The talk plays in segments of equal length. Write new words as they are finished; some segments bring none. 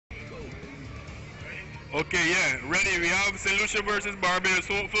Okay, yeah, ready. We have St. Lucia versus Barbados.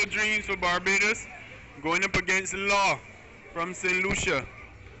 Hopeful Dreams for Barbados going up against Law from St. Lucia.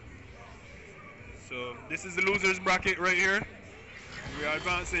 So this is the losers bracket right here. We are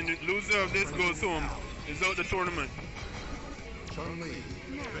advancing. The loser of this goes home. Is out the tournament. Chunli,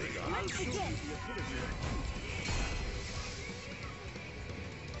 Vega.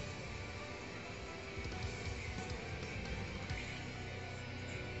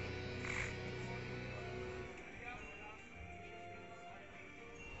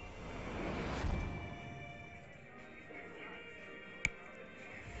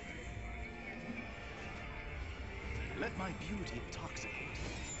 Let my beauty intoxicate.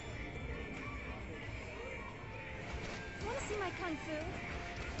 Want to see my kung fu?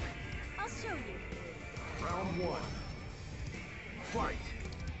 I'll show you. Round 1. Fight.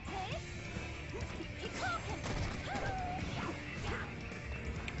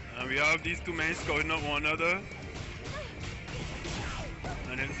 And we have these two men scouting up one another.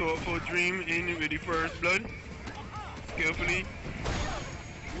 And then Hopeful Dream in with the first blood. Carefully.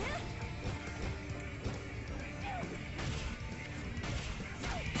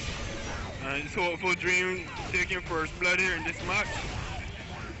 And it's Hopeful Dream taking first blood here in this match.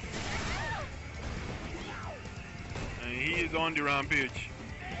 And he is on the rampage.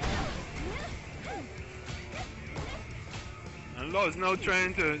 And Law is now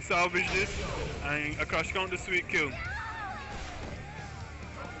trying to salvage this and a crash count the sweet kill.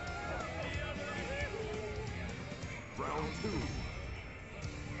 Round 2.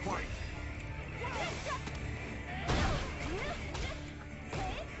 Fight.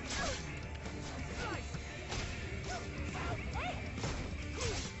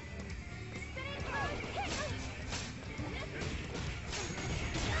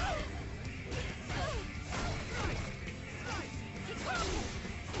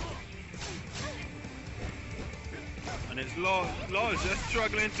 And it's Law is just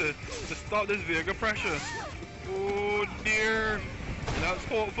struggling to stop this Vega pressure. Oh dear. And that's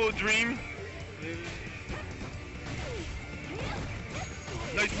Hopeful Dream.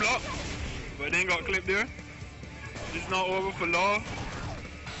 Nice block. But then got clipped there. It's not over for Law.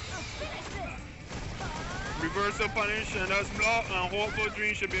 Reversal punish, and that's block. And Hopeful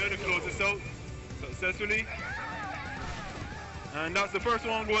Dream should be able to close this out successfully. And that's the first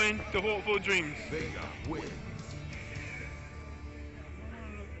one going to Hopeful Dreams. Vega wins.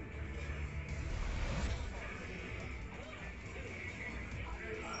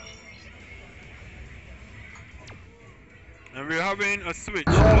 And we're having a switch.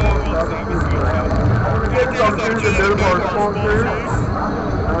 Get some things to do for sponsors.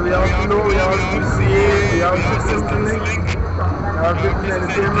 We also know we have CCA, we have System Link, we have Viking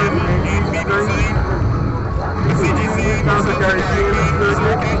Entertainment, Strength, CGC, Counter Carigames,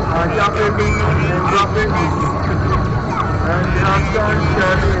 Cafe Beats, and Graphics, and we have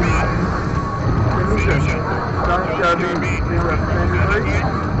Carigames being represented,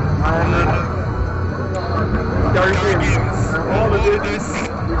 and Carigames. All of this is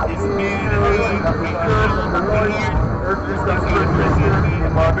being Lloyd, Erskine,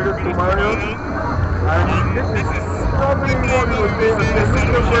 and Barbados Mario. And this is probably what we would say the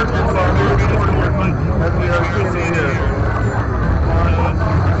single version of Barbados tournament as we are seeing it here.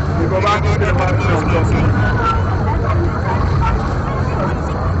 We go back to the match now.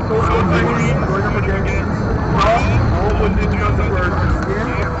 Social Green going up against Rob, all with the other words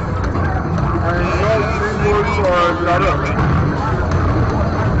game. And Rob 3 goals for Lara.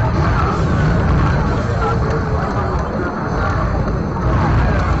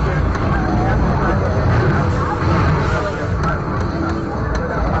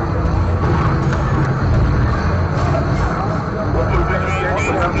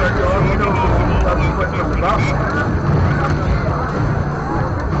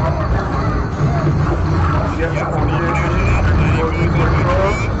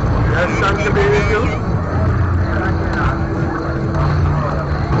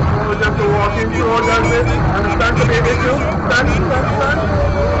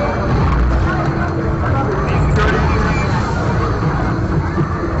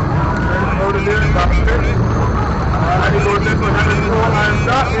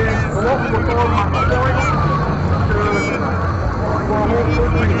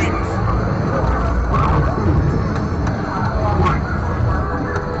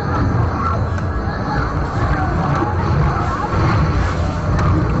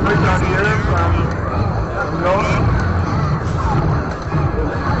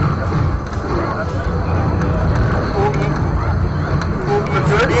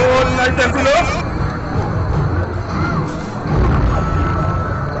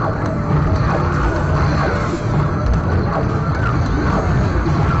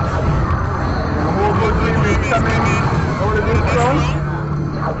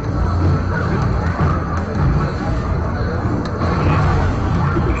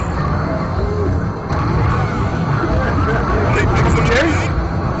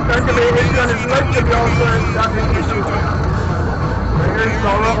 on his left to be also that big issue. Here's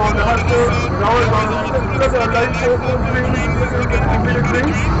Laura on the hustle. Laura's on the light 443,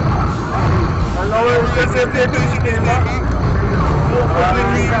 and Laura is just a paper she came back.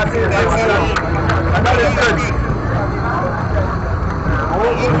 443, and that is good.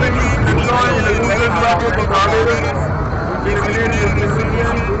 443 is going in the losers bracket for Barbados. Eliminated the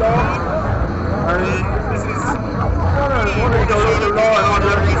Viking below. And this is one of the local law and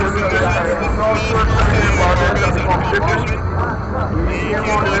order because it's no short time about it as a competition. We came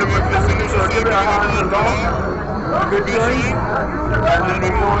on there with this, so give it a hand to the law. Good join. And then we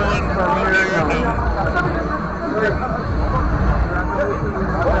go on from here now.